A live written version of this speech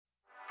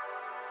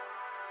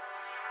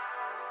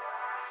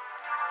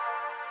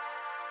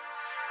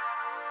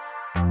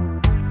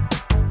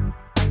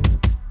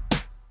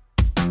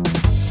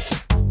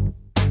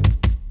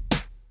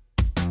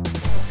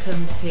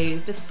welcome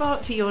to The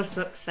Spark to Your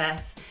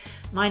Success.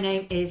 My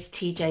name is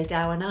TJ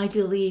Dow and I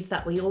believe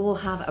that we all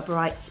have a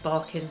bright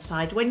spark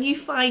inside. When you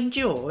find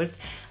yours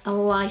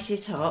and light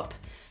it up,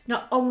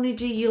 not only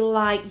do you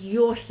light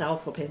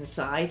yourself up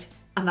inside,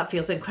 and that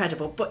feels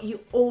incredible, but you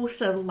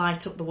also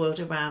light up the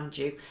world around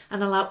you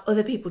and allow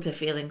other people to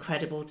feel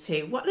incredible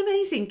too. What an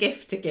amazing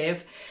gift to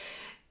give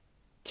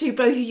to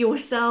both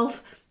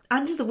yourself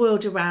and to the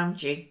world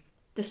around you.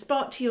 The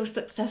Spark to Your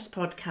Success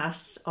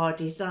podcasts are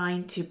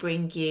designed to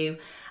bring you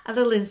a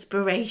little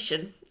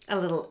inspiration, a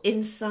little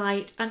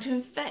insight, and to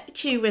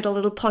infect you with a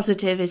little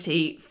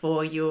positivity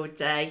for your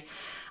day.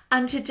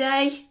 And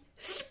today,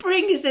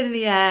 spring is in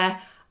the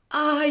air.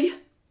 I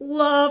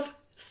love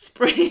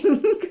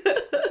spring.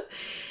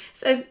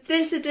 So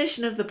this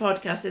edition of the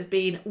podcast has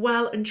been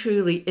well and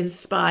truly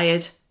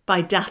inspired by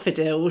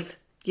daffodils.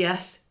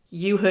 Yes,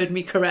 you heard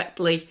me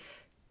correctly.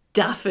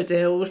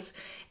 Daffodils.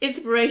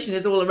 Inspiration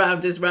is all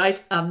around us,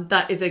 right? And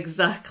that is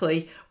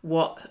exactly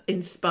what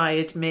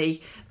inspired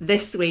me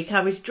this week.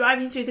 I was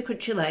driving through the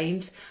country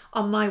lanes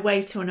on my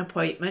way to an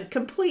appointment,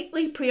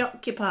 completely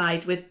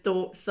preoccupied with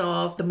thoughts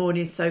of the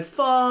morning so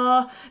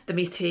far, the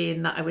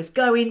meeting that I was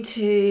going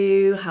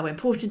to, how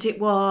important it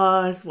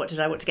was, what did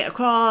I want to get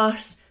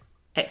across,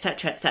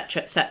 etc,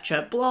 etc,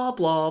 etc, blah,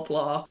 blah,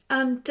 blah.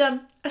 And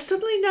I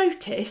suddenly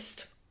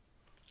noticed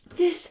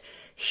this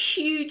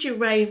huge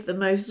array of the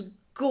most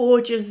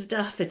gorgeous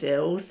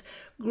daffodils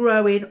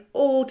growing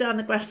all down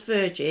the grass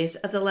verges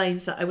of the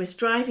lanes that I was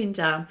driving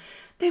down.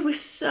 There were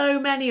so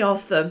many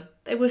of them.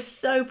 They were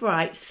so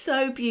bright,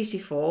 so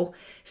beautiful,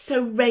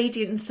 so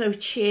radiant and so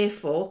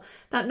cheerful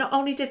that not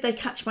only did they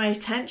catch my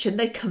attention,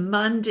 they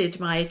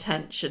commanded my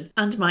attention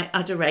and my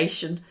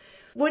adoration.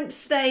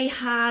 Once they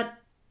had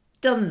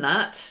done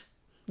that,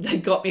 they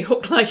got me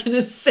hooked like in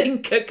a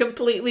sinker,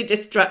 completely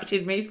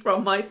distracted me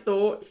from my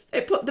thoughts.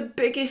 It put the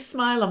biggest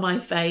smile on my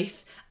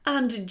face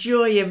and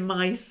joy in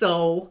my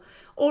soul.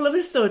 All of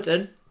a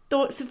sudden,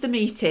 thoughts of the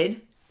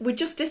meeting would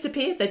just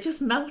disappear. They just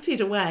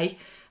melted away.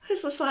 I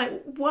was just like,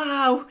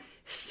 wow,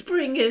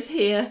 spring is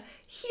here.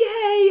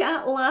 Yay,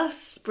 at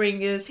last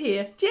spring is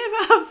here. Do you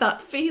ever have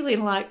that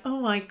feeling like, oh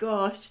my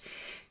gosh,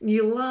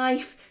 new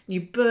life, new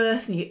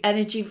birth, new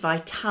energy,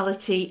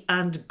 vitality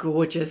and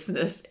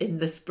gorgeousness in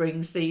the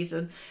spring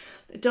season?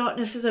 The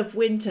darknesses of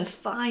winter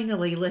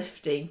finally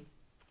lifting.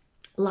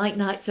 Light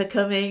nights are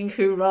coming,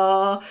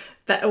 hurrah,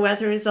 better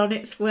weather is on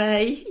its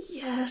way,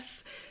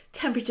 yes,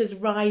 temperatures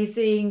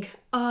rising.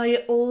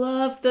 I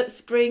love that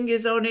spring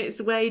is on its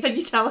way. Can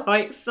you tell how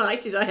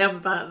excited I am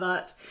about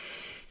that?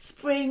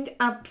 Spring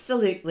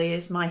absolutely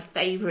is my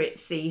favourite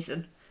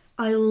season.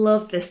 I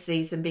love this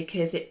season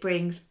because it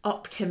brings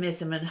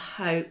optimism and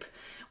hope.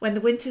 When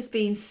the winter's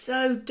been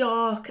so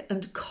dark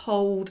and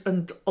cold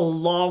and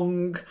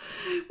long,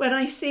 when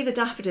I see the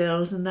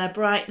daffodils and their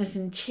brightness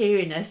and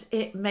cheeriness,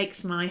 it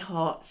makes my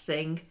heart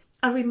sing.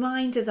 A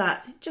reminder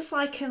that, just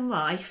like in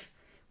life,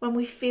 when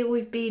we feel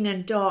we've been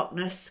in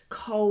darkness,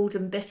 cold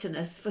and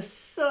bitterness for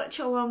such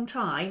a long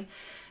time,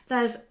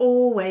 there's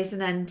always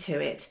an end to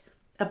it.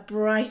 A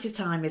brighter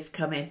time is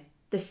coming.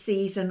 The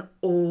season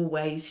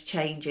always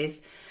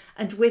changes.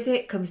 And with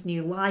it comes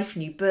new life,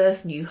 new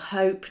birth, new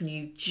hope,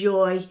 new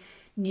joy,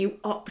 new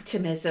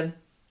optimism,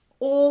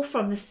 all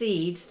from the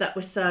seeds that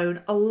were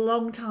sown a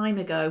long time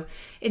ago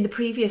in the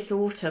previous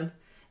autumn,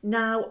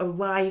 now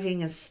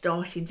arriving and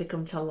starting to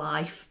come to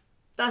life.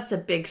 That's a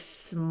big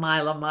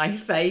smile on my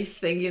face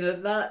thinking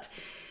of that.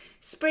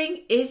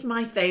 Spring is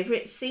my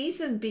favourite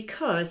season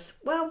because,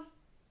 well,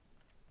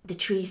 the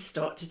trees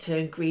start to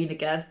turn green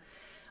again.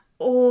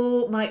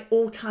 All my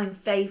all-time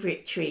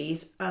favourite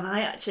trees, and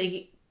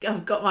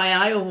I've got my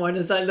eye on one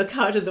as I look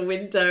out of the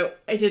window.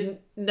 I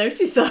didn't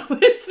notice that was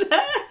there.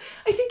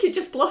 I think it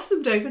just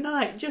blossomed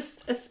overnight,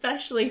 just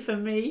especially for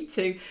me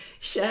to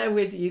share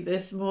with you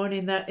this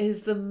morning. That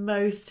is the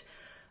most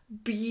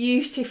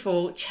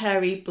beautiful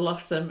cherry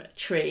blossom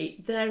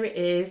tree. There it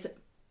is,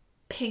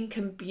 pink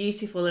and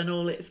beautiful in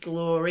all its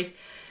glory.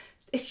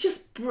 It's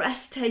just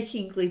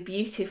breathtakingly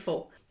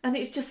beautiful. And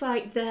it's just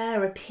like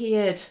there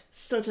appeared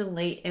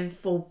suddenly in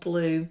full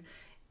bloom,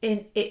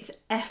 in its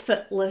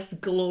effortless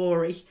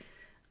glory.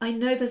 I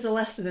know there's a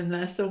lesson in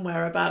there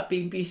somewhere about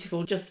being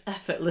beautiful just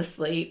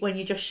effortlessly when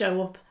you just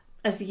show up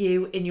as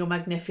you in your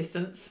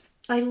magnificence.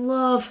 I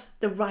love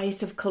the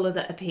riot of colour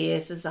that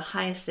appears as the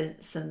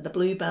hyacinths and the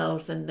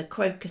bluebells and the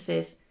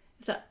crocuses.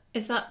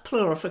 Is that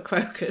plural for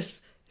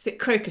crocus? Is it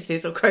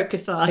crocuses or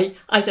crocusi?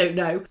 I don't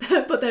know.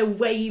 But they're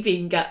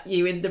waving at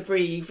you in the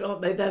breeze,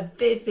 aren't they? They're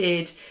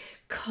vivid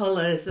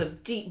colours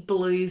of deep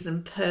blues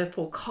and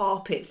purple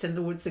carpets in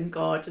the woods and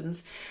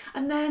gardens.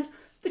 And then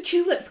the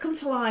tulips come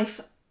to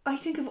life. I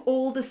think of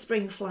all the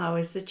spring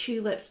flowers, the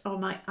tulips are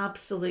my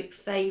absolute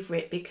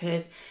favourite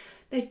because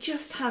they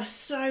just have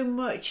so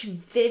much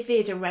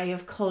vivid array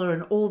of colour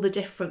and all the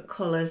different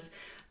colours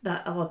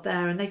that are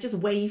there, and they just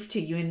wave to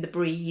you in the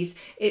breeze.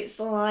 It's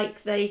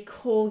like they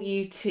call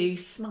you to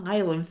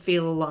smile and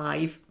feel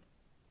alive.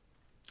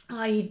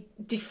 I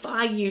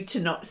defy you to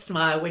not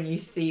smile when you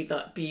see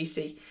that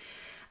beauty.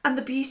 And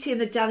the beauty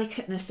and the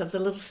delicateness of the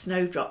little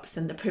snowdrops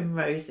and the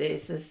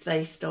primroses as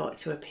they start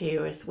to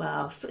appear as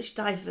well. Such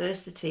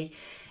diversity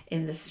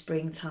in the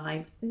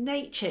springtime.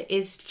 Nature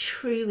is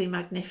truly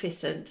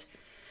magnificent.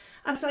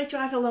 As I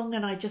drive along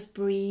and I just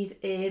breathe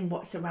in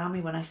what's around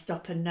me when I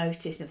stop and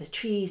notice the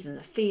trees and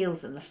the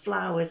fields and the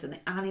flowers and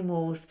the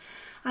animals,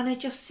 and I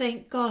just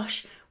think,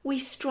 gosh, we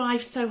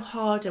strive so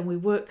hard and we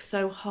work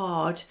so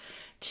hard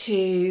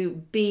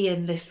to be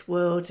in this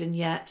world, and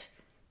yet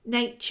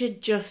nature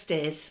just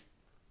is.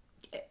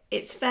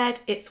 It's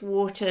fed, it's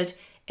watered,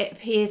 it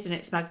appears in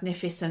its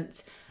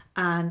magnificence,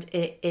 and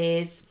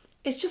it's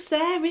just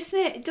there, isn't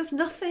it? It does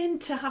nothing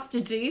to have to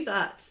do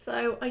that.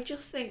 So I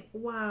just think,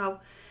 wow,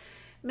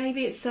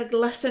 maybe it's a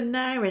lesson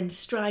there in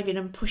striving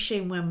and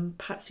pushing when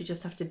perhaps we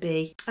just have to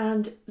be.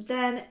 And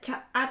then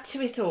to add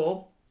to it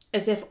all,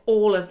 as if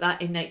all of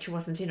that in nature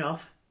wasn't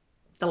enough,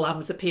 the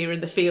lambs appear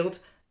in the field.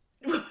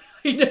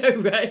 I know,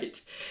 right?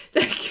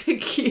 They're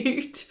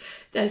cute,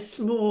 they're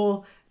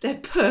small, they're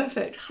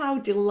perfect. How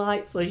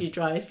delightful as you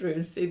drive through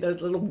and see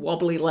those little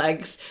wobbly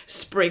legs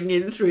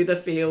springing through the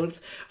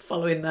fields,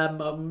 following their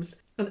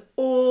mums. And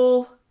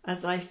all,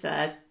 as I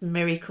said,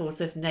 miracles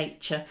of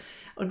nature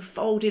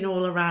unfolding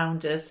all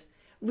around us,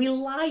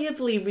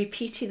 reliably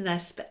repeating their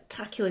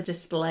spectacular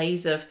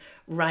displays of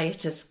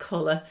riotous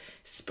colour,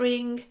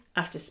 spring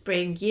after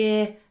spring,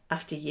 year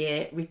after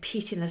year,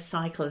 repeating the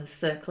cycle and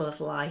circle of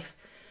life.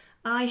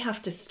 I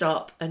have to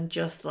stop and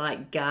just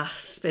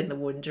gasp in the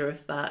wonder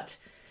of that.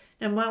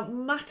 No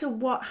matter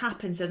what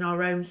happens in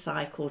our own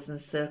cycles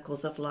and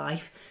circles of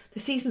life, the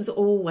seasons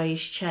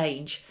always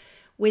change.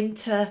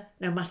 Winter,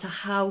 no matter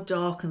how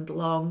dark and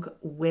long,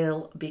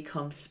 will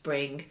become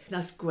spring.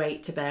 That's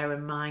great to bear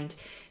in mind.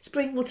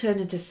 Spring will turn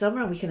into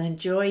summer and we can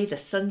enjoy the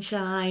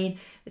sunshine,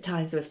 the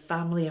times with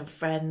family and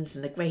friends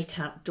and the great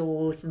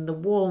outdoors and the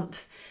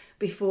warmth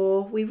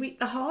before we reap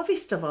the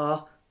harvest of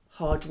our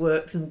hard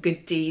works and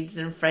good deeds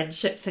and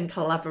friendships and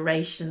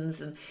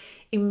collaborations and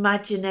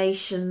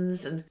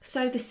imaginations, and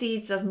sow the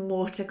seeds of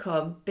more to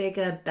come,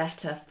 bigger,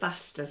 better,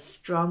 faster,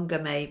 stronger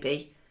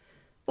maybe.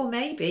 Or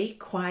maybe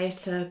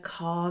quieter,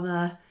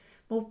 calmer,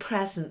 more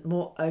present,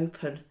 more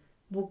open,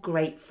 more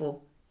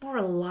grateful, more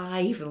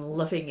alive and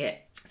loving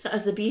it. So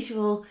as the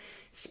beautiful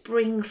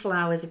spring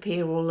flowers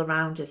appear all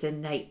around us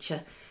in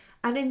nature,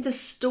 and in the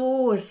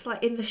stores,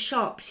 like in the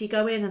shops, you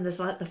go in and there's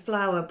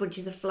the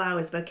bunches of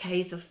flowers,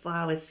 bouquets of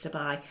flowers to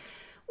buy.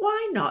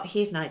 Why not?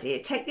 Here's an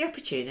idea. Take the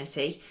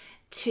opportunity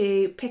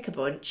to pick a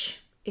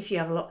bunch. If you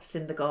have lots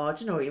in the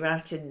garden or you're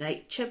out in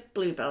nature,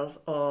 bluebells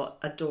are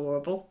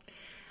adorable.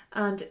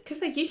 And because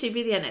they're usually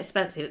really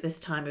inexpensive at this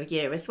time of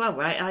year as well,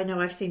 right? I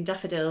know I've seen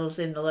daffodils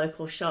in the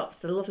local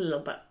shops, a lovely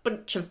little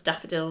bunch of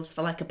daffodils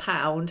for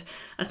 £1,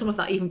 and some of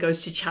that even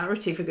goes to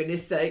charity, for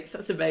goodness sakes.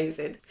 That's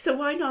amazing. So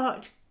why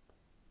not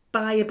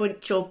buy a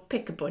bunch or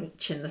pick a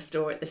bunch in the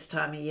store at this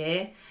time of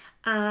year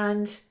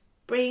and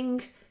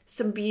bring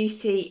some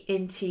beauty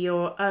into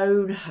your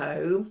own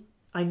home.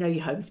 I know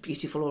your home's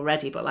beautiful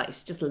already, but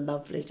it's just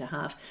lovely to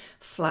have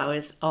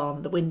flowers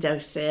on the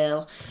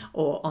windowsill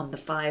or on the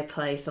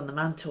fireplace, on the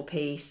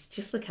mantelpiece.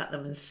 Just look at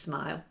them and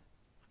smile.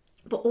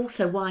 But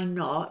also, why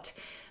not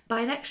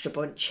buy an extra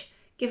bunch?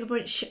 Give a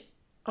bunch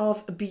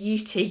of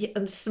beauty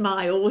and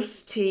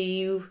smiles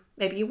to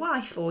maybe your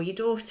wife or your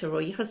daughter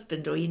or your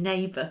husband or your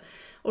neighbour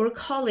or a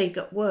colleague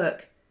at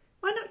work.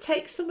 Why not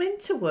take some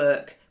into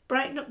work?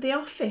 Brighten up the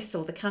office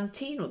or the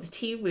canteen or the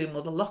tea room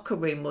or the locker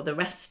room or the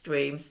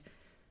restrooms.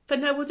 For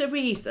no other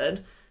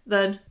reason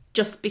than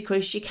just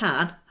because you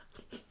can.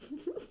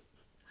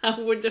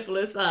 How wonderful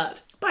is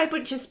that? Buy a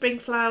bunch of spring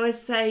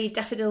flowers, say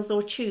daffodils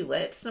or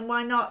tulips, and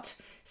why not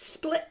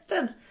split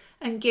them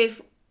and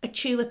give a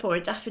tulip or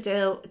a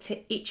daffodil to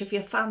each of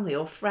your family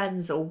or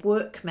friends or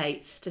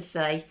workmates to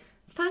say,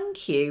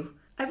 thank you.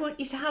 I want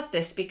you to have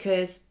this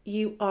because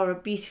you are a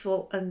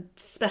beautiful and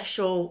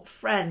special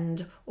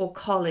friend or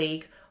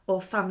colleague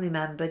or family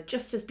member,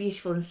 just as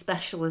beautiful and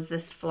special as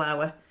this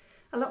flower.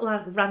 A little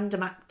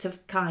random act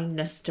of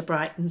kindness to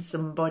brighten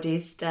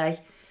somebody's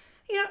day.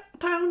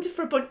 £1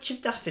 for a bunch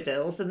of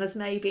daffodils, and there's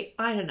maybe,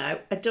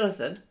 a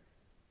dozen.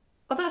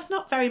 Well, that's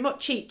not very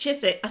much each,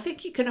 is it? I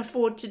think you can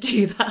afford to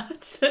do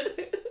that.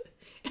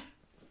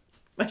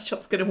 My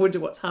shop's going to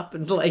wonder what's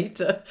happened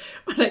later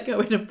when I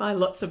go in and buy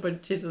lots of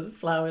bunches of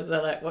flowers.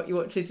 They're like, what you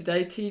want to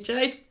today,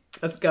 TJ?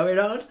 What's going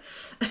on?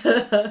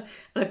 And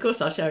of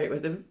course I'll share it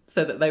with them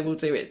so that they will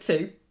do it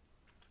too.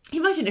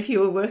 Imagine if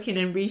you were working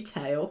in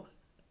retail.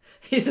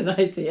 Here's an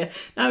idea.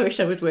 Now I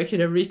wish I was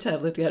working in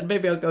retail again.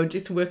 Maybe I'll go and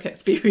do some work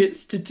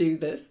experience to do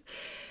this.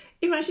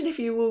 Imagine if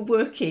you were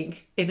working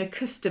in a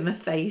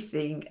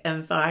customer-facing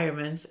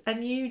environment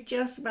and you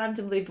just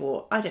randomly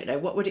bought,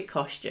 what would it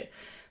cost you?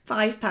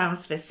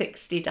 £5 for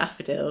 60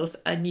 daffodils,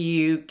 and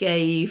you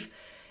gave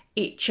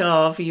each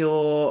of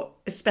your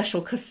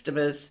special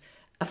customers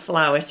a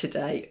flower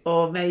today,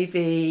 or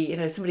maybe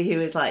somebody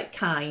who is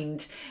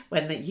kind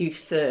when you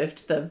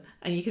served them,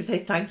 and you can say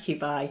thank you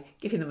by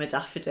giving them a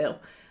daffodil.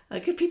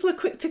 Because people are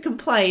quick to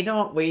complain,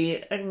 aren't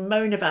we, and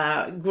moan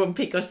about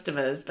grumpy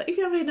customers. But if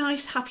you have a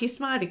nice, happy,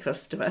 smiley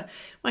customer,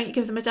 why don't you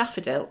give them a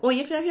daffodil? Or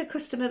if you have a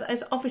customer that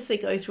is obviously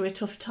going through a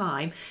tough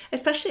time,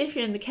 especially if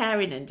you're in the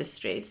caring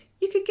industries,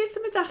 you could give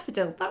them a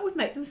daffodil. That would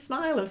make them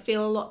smile and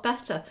feel a lot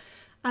better.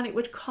 And it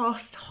would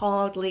cost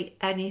hardly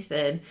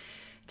anything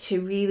to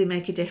really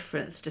make a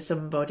difference to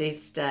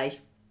somebody's day.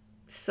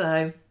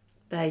 So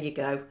there you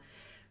go.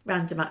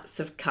 Random acts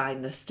of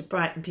kindness to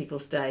brighten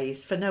people's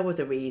days for no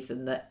other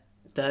reason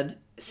than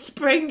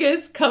spring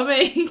is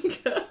coming.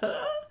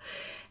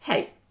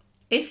 Hey,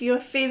 if you're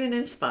feeling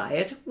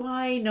inspired,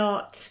 why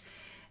not,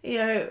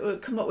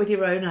 come up with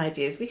your own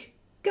ideas? We could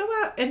go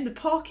out in the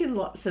parking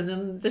lots and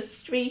in the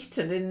street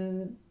and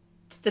in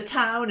the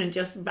town and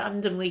just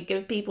randomly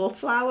give people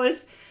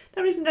flowers.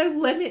 There is no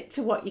limit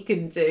to what you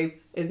can do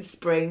in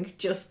spring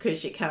just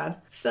because you can.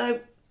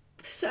 So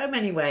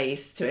many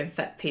ways to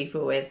infect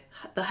people with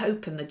the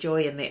hope and the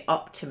joy and the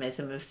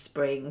optimism of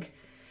spring.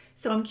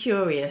 So I'm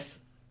curious,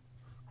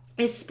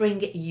 is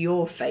spring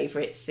your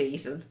favourite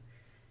season?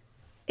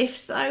 If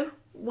so,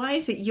 why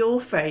is it your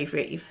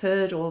favourite? You've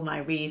heard all my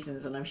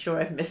reasons, and I'm sure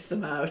I've missed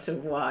them out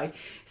of why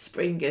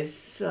spring is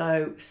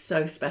so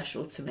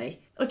special to me.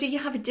 Or do you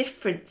have a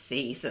different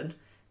season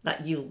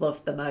that you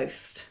love the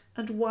most?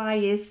 And why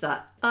is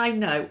that? I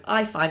know,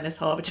 I find this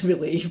hard to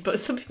believe, but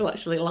some people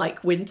actually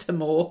like winter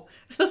more.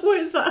 What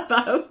is that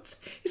about?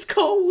 It's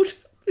cold.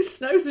 It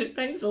snows and it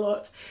rains a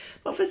lot.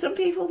 But for some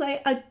people,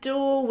 they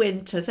adore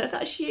winter. So if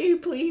that's you,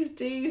 please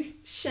do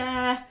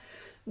share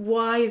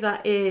why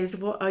that is.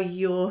 What are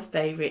your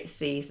favourite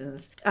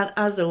seasons? And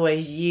as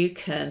always, you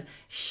can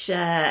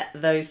share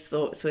those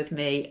thoughts with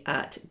me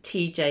at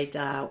TJ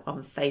Dow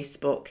on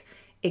Facebook,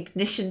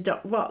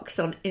 ignition.rocks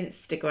on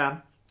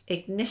Instagram,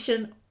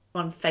 ignition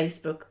on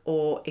Facebook,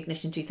 or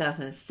Ignition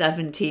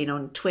 2017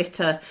 on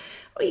Twitter,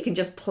 or you can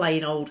just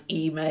plain old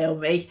email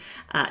me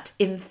at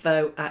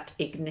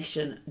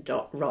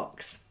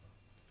info@ignition.rocks.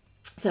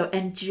 So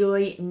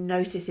enjoy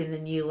noticing the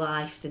new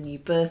life, the new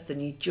birth, the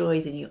new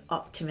joy, the new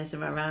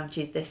optimism around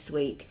you this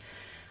week.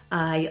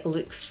 I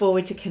look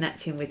forward to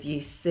connecting with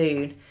you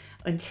soon.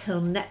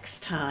 Until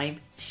next time,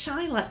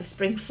 shine like the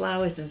spring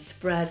flowers and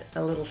spread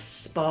a little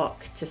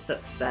spark to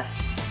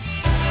success.